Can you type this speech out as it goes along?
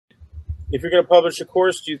if you're going to publish a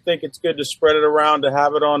course, do you think it's good to spread it around, to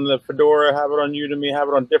have it on the Fedora, have it on Udemy, have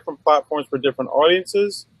it on different platforms for different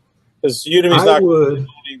audiences? Because Udemy's not the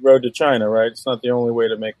road to China, right? It's not the only way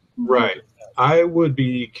to make. Right. I would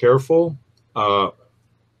be careful. I'll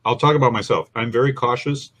talk about myself. I'm very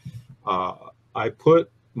cautious. I put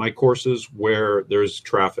my courses where there's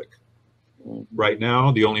traffic. Right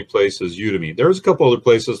now, the only place is Udemy. There's a couple other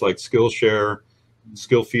places like Skillshare.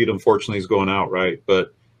 Skillfeed, unfortunately, is going out, right?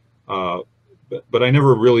 But I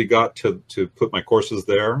never really got to put my courses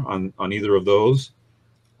there on either of those.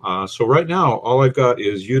 So right now, all I've got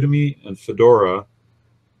is Udemy and Fedora,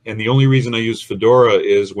 and the only reason I use Fedora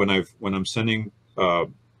is when I'm sending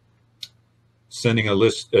sending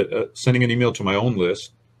an email to my own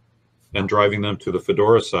list and driving them to the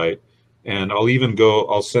Fedora site, and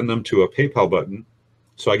I'll send them to a PayPal button,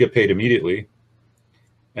 so I get paid immediately,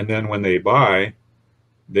 and then when they buy,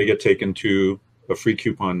 they get taken to a free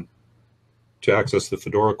coupon to access the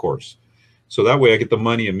Fedora course. So that way I get the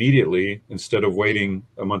money immediately instead of waiting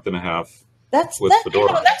a month and a half with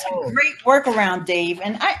Fedora. That's a great workaround, Dave.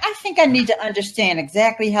 And I think I need to understand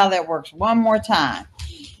exactly how that works one more time.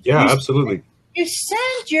 Yeah, absolutely. You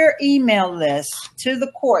send your email list to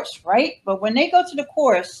the course, right? But when they go to the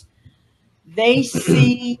course, they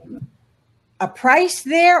see a price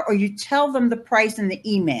there, or you tell them the price in the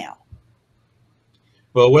email?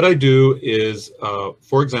 Well, what I do is,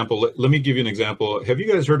 for example, let me give you an example. Have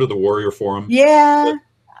you guys heard of the Warrior Forum? Yeah.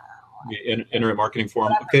 The Internet Marketing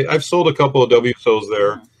Forum. Okay, I've sold a couple of WSOs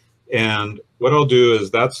there, and what I'll do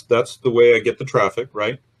is that's the way I get the traffic,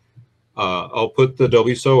 right? I'll put the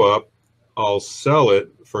WSO up. I'll sell it.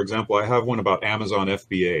 For example, I have one about Amazon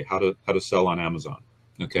FBA, how to sell on Amazon.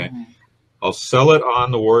 Okay, I'll sell it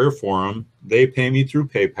on the Warrior Forum. They pay me through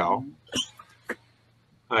PayPal.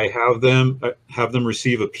 I have them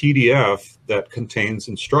receive a PDF that contains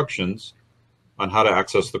instructions on how to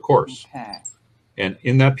access the course. Okay. And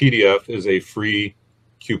in that PDF is a free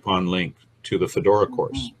coupon link to the Fedora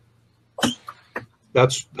course.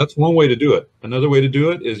 That's one way to do it. Another way to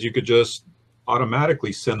do it is you could just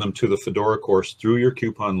automatically send them to the Fedora course through your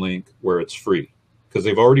coupon link where it's free, because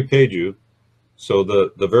they've already paid you. So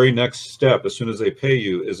the very next step, as soon as they pay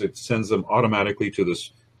you, is it sends them automatically to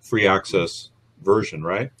this free access version,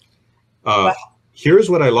 right? Here's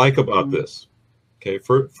what I like about this. Okay,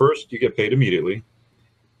 first, you get paid immediately.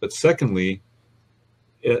 But secondly,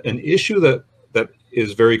 an issue that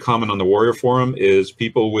is very common on the Warrior Forum is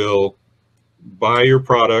people will buy your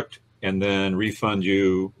product and then refund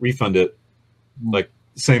it like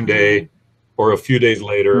the same day or a few days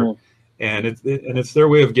later. And it's their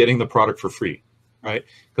way of getting the product for free, right?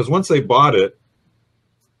 Because once they bought it,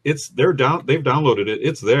 they've downloaded it,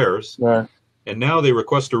 it's theirs. Right. And now they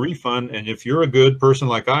request a refund. And if you're a good person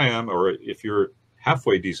like I am, or if you're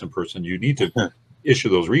halfway decent person, you need to issue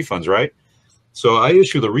those refunds, right? So I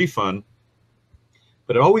issue the refund,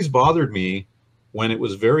 but it always bothered me when it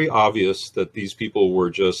was very obvious that these people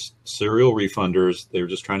were just serial refunders. They were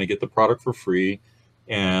just trying to get the product for free.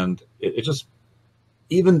 And it just,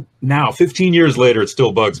 even now, 15 years later, it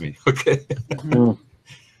still bugs me, okay?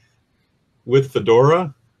 With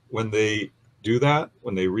Fedora, when they do that,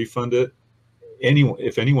 when they refund it,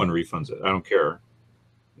 if anyone refunds it, I don't care.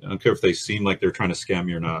 I don't care if they seem like they're trying to scam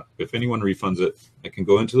me or not. If anyone refunds it, I can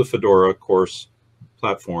go into the Fedora course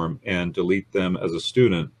platform and delete them as a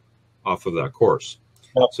student off of that course.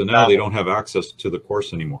 So now they don't have access to the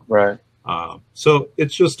course anymore. Right. So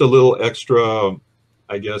it's just a little extra,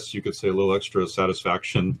 I guess you could say a little extra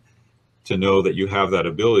satisfaction to know that you have that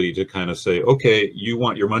ability to kind of say, okay, you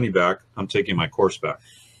want your money back, I'm taking my course back.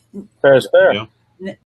 Fair is fair. You know?